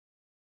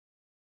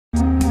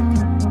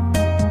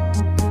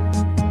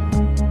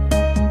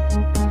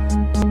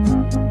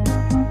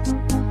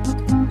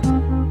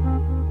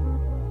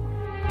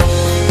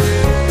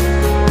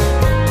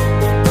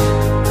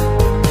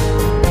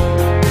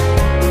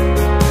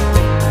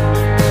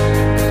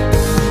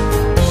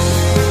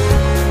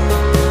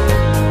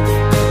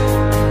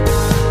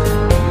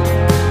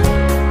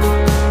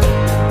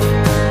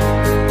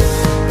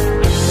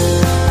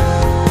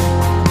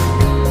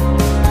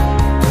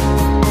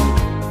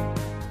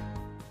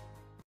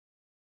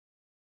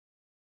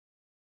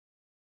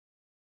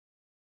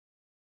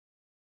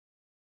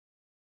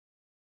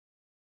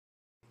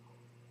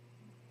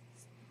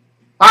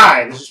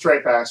Hi, this is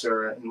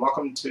Trepacer, and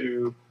welcome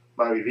to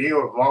my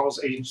review of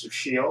Marvel's Agents of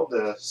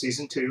S.H.I.E.L.D.,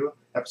 Season 2,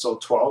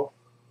 Episode 12,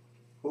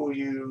 Who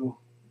You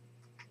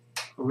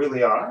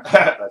Really Are.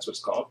 That's what it's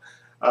called.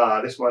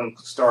 This one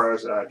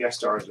stars, guest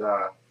stars,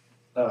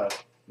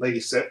 Lady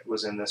Sif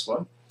was in this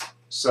one.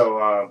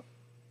 So,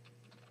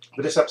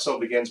 but this episode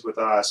begins with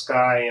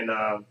Skye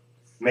and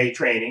May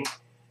training,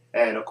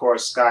 and of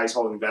course Skye's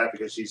holding back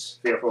because she's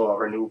fearful of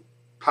her new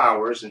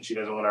powers and she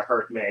doesn't want to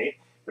hurt May.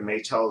 But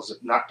May tells her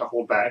not to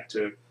hold back,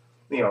 to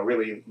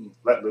really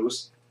let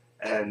loose.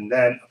 And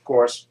then, of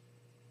course,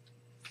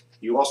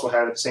 you also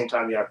have at the same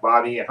time you have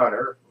Bobby and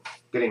Hunter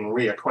getting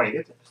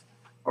reacquainted,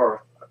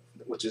 or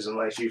which is a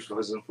nice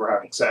euphemism for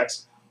having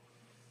sex.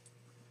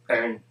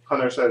 And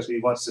Hunter says he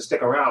wants to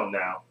stick around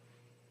now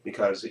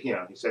because he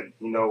said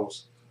he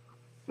knows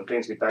when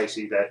things get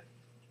dicey that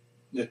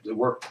the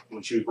work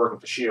when she was working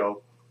for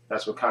S.H.I.E.L.D.,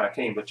 that's what kind of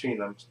came between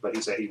them. But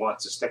he said he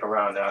wants to stick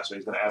around now, so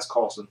he's going to ask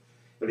Coulson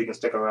if he can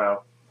stick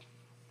around.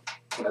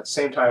 And at the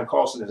same time,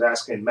 Coulson is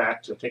asking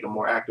Mac to take a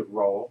more active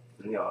role.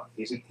 And,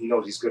 he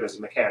knows he's good as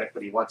a mechanic,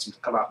 but he wants him to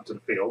come out into the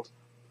field.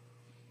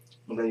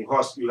 And then, of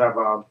course, you have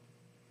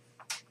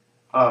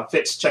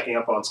Fitz checking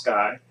up on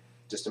Skye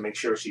just to make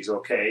sure she's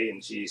okay.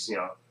 And she's,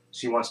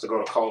 she wants to go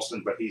to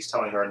Coulson, but he's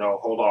telling her, no,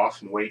 hold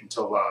off and wait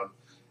until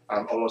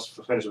I'm almost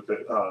finished with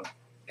the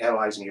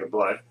analyzing your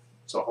blood.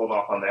 So hold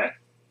off on that.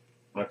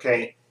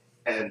 Okay.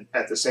 And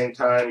at the same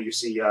time, you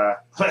see a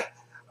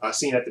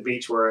scene at the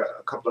beach where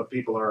a couple of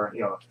people are,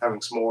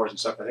 having s'mores and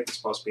stuff. I think it's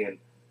supposed to be in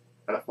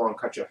a foreign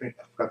country. I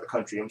forgot the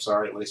country. I'm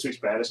sorry. Well, they speak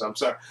Spanish, so I'm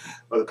sorry.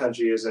 Where the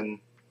country is. And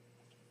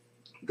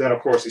then,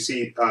 of course, you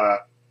see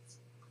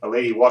a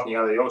lady walking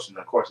out of the ocean.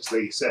 Of course, it's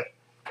Lady Sif.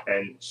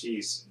 And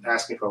she's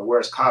asking for,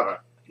 where's Kava?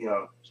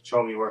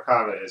 Show me where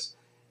Kava is.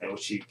 And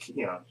she,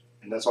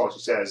 and that's all she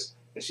says.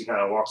 And she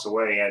kind of walks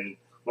away. And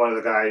one of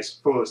the guys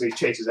foolishly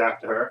chases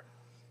after her.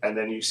 And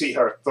then you see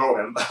her throw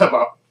him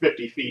about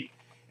 50 feet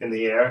in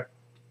the air.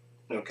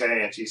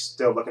 Okay, and she's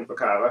still looking for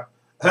Kava.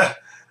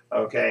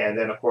 Okay, and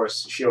then of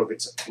course S.H.I.E.L.D.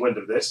 gets wind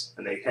of this,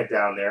 and they head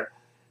down there,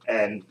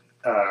 and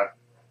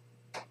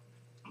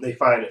they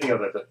find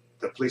that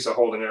the police are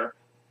holding her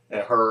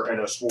and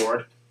her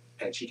sword,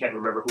 and she can't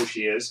remember who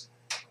she is.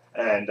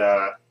 And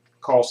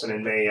Coulson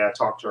and May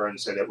talk to her and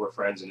say that we're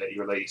friends and that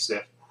you're Lady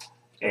Sif,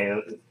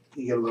 and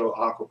you get a little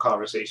awkward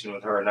conversation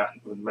with her, not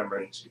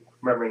remembering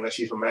that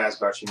she's from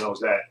Asgard. She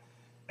knows that,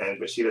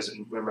 but she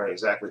doesn't remember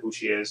exactly who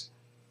she is.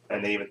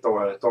 And they even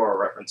throw a Thor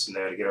reference in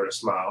there to get her to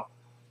smile.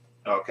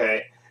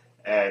 Okay,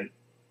 and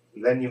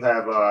then you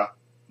have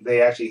they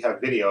actually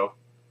have video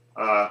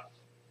of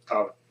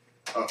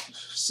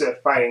Sif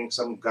fighting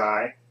some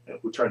guy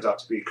who turns out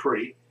to be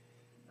Kree,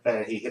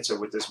 and he hits her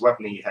with this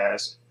weapon he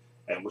has,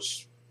 and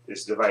which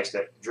is a device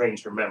that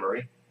drains her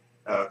memory.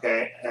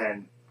 Okay,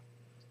 and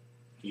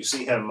you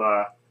see him.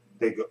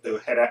 They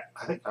head out.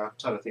 I think I'm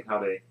trying to think how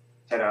they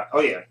head out.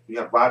 Oh yeah, you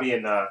have Bobby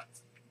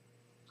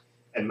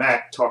and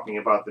Mac talking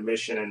about the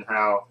mission and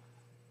how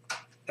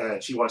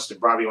Bobby wants to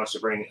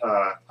bring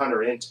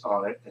Hunter in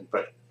on it,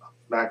 but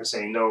Mac is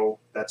saying no,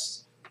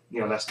 it's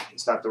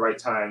not the right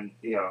time,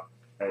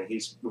 and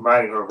he's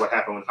reminding her of what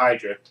happened with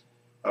Hydra,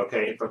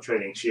 okay,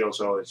 infiltrating S.H.I.E.L.D.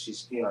 So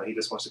she's, he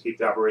just wants to keep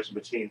the operation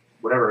between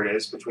whatever it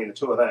is between the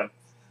two of them,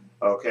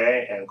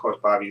 okay, and of course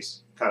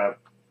Bobby's kind of,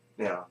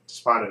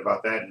 despondent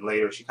about that, and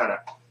later she kind of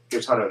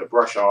gives Hunter the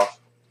brush off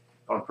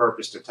on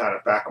purpose to kind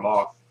of back him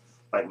off,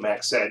 like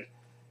Mac said.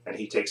 And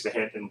he takes the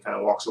hint and kind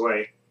of walks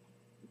away.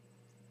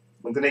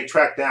 And then they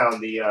track down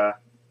the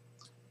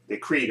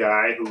Kree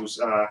guy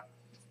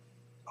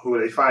who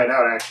they find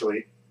out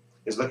actually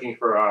is looking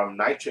for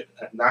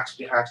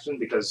oxygen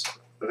because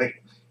I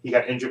think he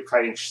got injured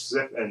fighting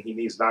Sif and he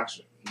needs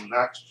nitric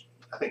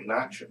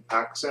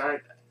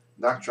oxide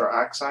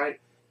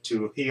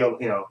to heal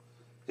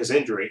his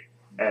injury.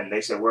 And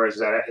they said, where is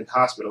that at? In the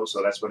hospital.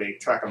 So that's where they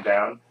track him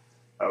down.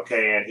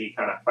 Okay, and he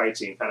kind of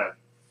fights and kind of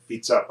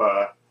beats up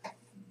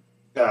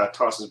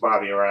tosses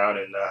Bobby around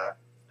and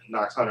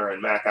knocks Hunter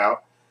and Mac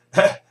out.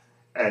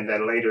 And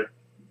then later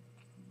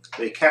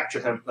they capture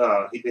him.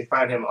 They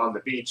find him on the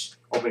beach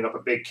opening up a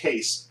big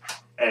case,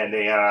 and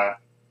they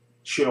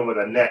shoot him with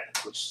a net,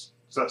 which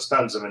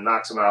stuns him and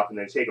knocks him out. And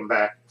they take him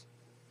back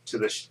to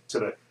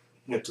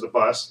the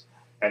bus,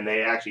 and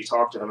they actually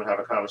talk to him and have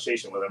a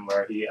conversation with him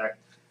where he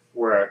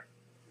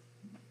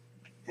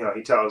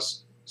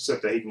tells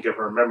Sif that he can give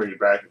her memory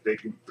back if they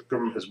can give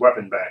him his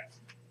weapon back,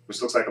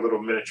 which looks like a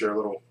little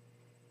miniature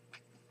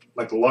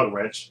like the lug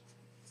wrench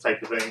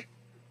type of thing.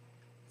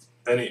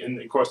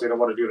 And of course they don't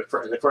want to do that.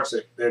 At first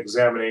they're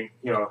examining,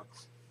 the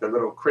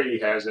little crate he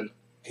has, and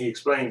he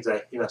explains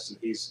that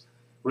he's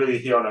really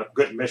here on a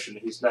good mission.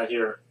 He's not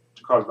here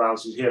to cause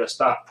violence. He's here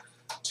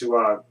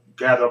to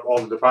gather up all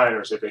the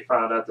diviners. That they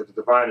found out that the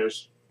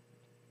diviners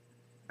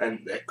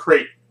and that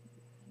crate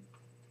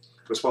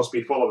was supposed to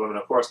be full of them, and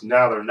of course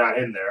now they're not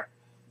in there.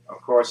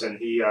 Of course, and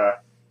he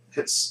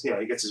hits,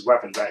 he gets his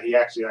weapon back. He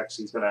actually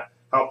he's gonna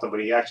help them, but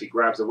he actually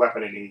grabs the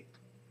weapon and he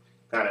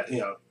kind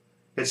of,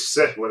 hits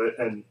Sif with it,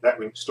 and that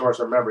restores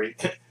her memory,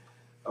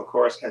 of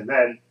course. And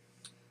then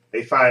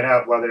they find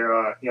out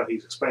whether he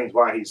explains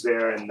why he's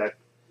there, and that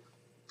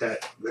the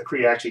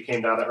Kree actually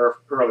came down to Earth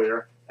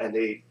earlier, and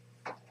they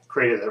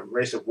created a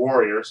race of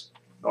warriors,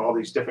 all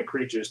these different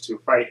creatures to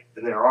fight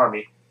in their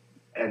army.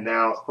 And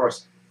now, of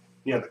course,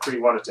 the Kree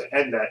wanted to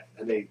end that,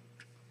 and they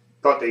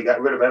thought they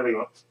got rid of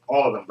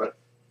all of them, but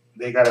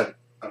they got a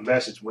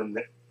message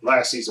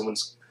last season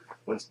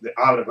when the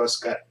omnibus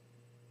got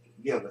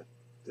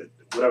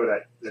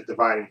whatever that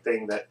dividing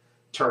thing that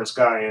turned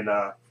Sky, and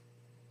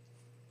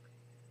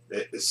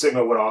the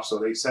signal went off, so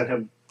they sent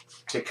him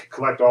to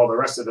collect all the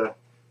rest of the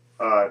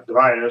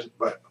diviners,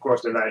 but of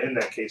course they're not in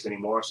that case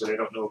anymore, so they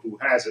don't know who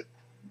has it.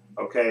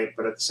 Okay,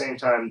 but at the same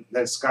time,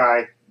 then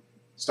Sky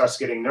starts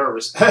getting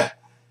nervous,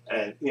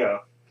 and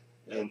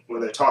and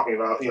when they're talking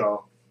about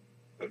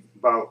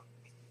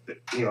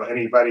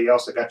anybody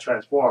else that got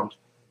transformed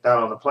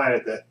down on the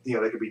planet, that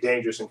they could be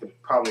dangerous and could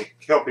probably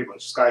kill people.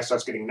 And Sky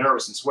starts getting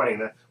nervous and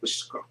sweating,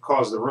 which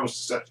causes the rooms to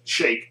start to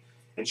shake,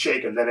 and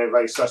then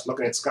everybody starts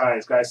looking at Sky,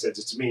 and Sky says,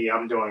 "It's me,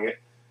 I'm doing it."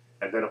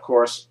 And then of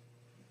course,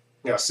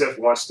 Sif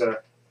wants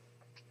to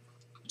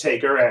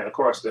take her, and of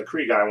course the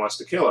Kree guy wants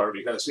to kill her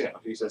because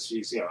he says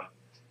she's dead,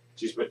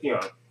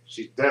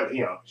 she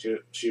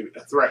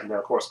threatened. And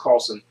of course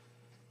Coulson,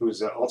 who's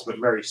the ultimate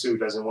Mary Sue,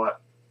 doesn't want,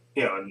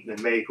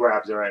 and May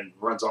grabs her and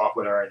runs off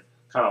with her and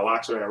kind of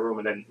locks her in a room,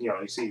 and then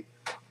you see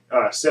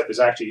Sif is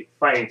actually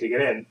fighting to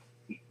get in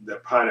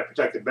behind a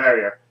protective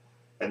barrier,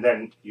 and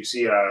then you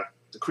see the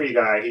Kree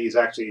guy, he's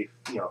actually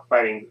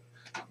fighting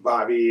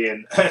Bobby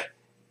and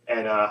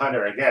and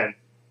Hunter again,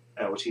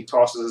 which he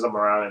tosses them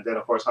around, and then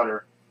of course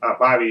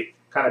Bobby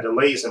kind of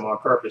delays him on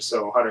purpose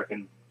so Hunter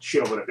can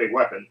shoot him with a big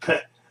weapon,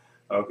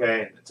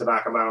 okay, to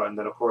knock him out, and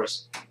then of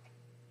course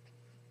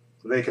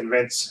they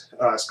convince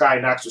Sky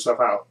knocks herself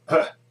out.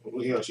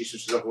 She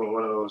shoots herself with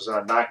one of those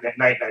night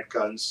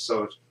guns,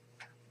 so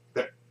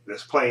the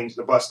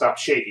bus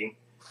stops shaking,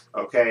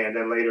 okay, and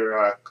then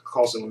later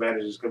Coulson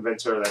manages to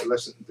convince her that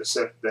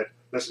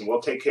listen,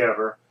 we'll take care of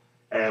her,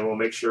 and we'll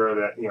make sure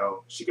that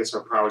she gets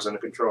her powers under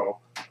control,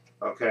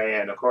 okay,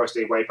 and of course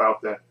they wipe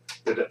out the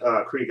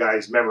Kree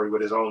guy's memory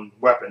with his own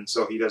weapon,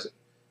 so he doesn't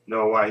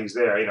know why he's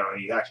there.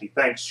 He actually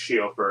thanks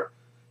S.H.I.E.L.D. for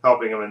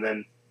helping him, and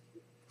then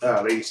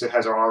Lady Sif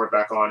has her armor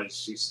back on, and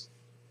she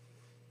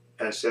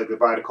said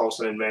goodbye to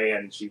Coulson and May,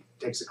 and she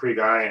takes the Kree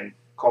guy and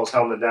calls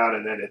Helmut down,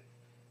 and then it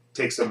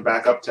takes them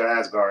back up to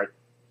Asgard.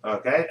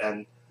 Okay,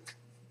 and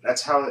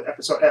that's how the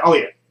episode. Oh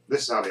yeah,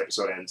 this is how the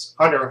episode ends.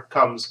 Hunter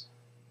comes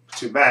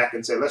to Mac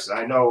and say, "Listen,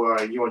 I know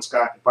you and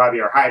Bobby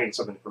are hiding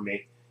something from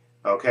me.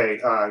 Okay,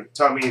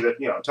 tell me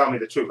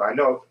the truth. I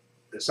know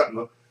there's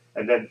something."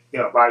 And then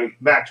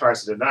Mac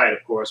tries to deny it,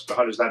 of course, but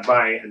Hunter's not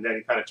buying it, and then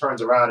he kind of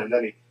turns around and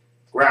then he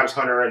grabs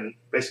Hunter and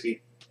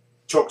basically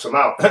chokes him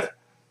out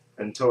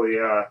until he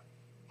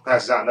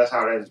passes out, and that's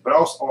how it ends. But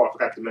also, I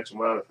forgot to mention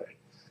one other thing.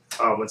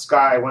 Once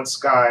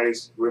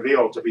Sky's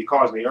revealed to be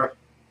causing the Earth,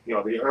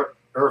 the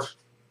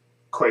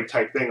earthquake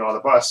type thing on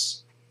the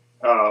bus,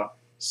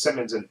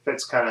 Simmons and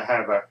Fitz kind of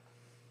have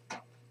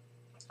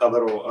a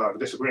little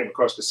disagreement, of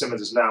course, because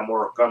Simmons is now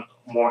more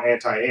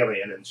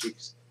anti-alien, and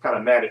she's kind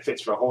of mad at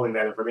Fitz for holding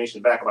that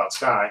information back about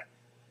Sky.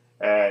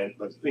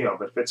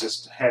 But Fitz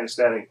is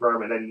standing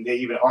firm, and then they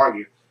even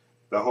argue.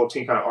 The whole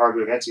team kind of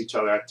argue against each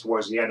other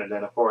towards the end, and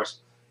then of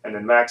course,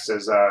 Max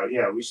says,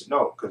 we should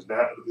know, because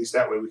at least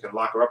that way we can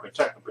lock her up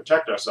and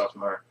protect ourselves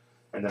from her.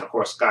 And then of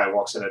course Sky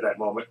walks in at that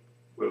moment,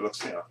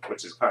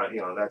 which is kind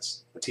of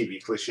that's a TV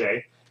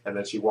cliche, and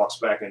then she walks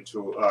back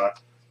into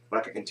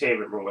like a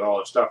containment room with all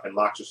her stuff and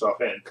locks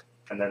herself in,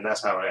 and then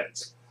that's how it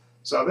ends.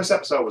 So this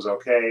episode was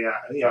okay.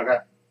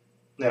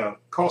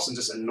 Coulson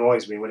just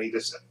annoys me when he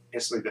just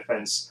instantly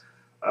defends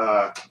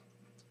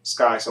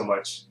Sky so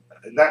much.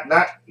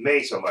 Not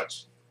May so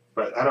much,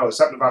 but I don't know,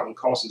 something about when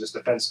Coulson just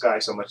defends Sky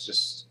so much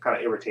just kind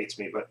of irritates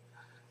me. But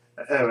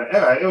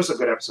anyway, it was a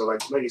good episode.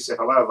 Like Lady Sif,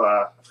 I love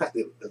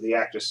the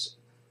actress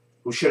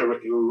who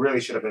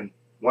really should have been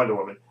Wonder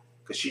Woman,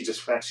 because she's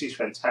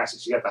fantastic.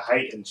 She got the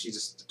height, and she's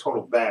just a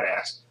total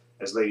badass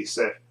as Lady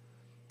Sif.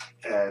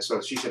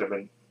 So she should have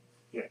been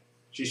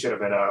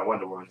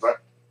Wonder Woman. But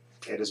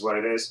it is what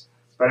it is.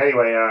 But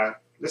anyway,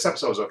 this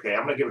episode was okay.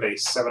 I'm gonna give it a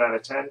 7 out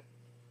of 10. It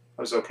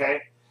was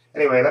okay.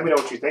 Anyway, let me know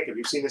what you think. If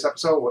you've seen this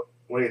episode,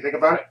 what do you think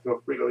about it?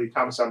 Feel free to leave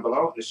comments down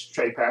below. This is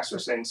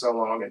Trepacer saying so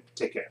long and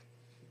take care.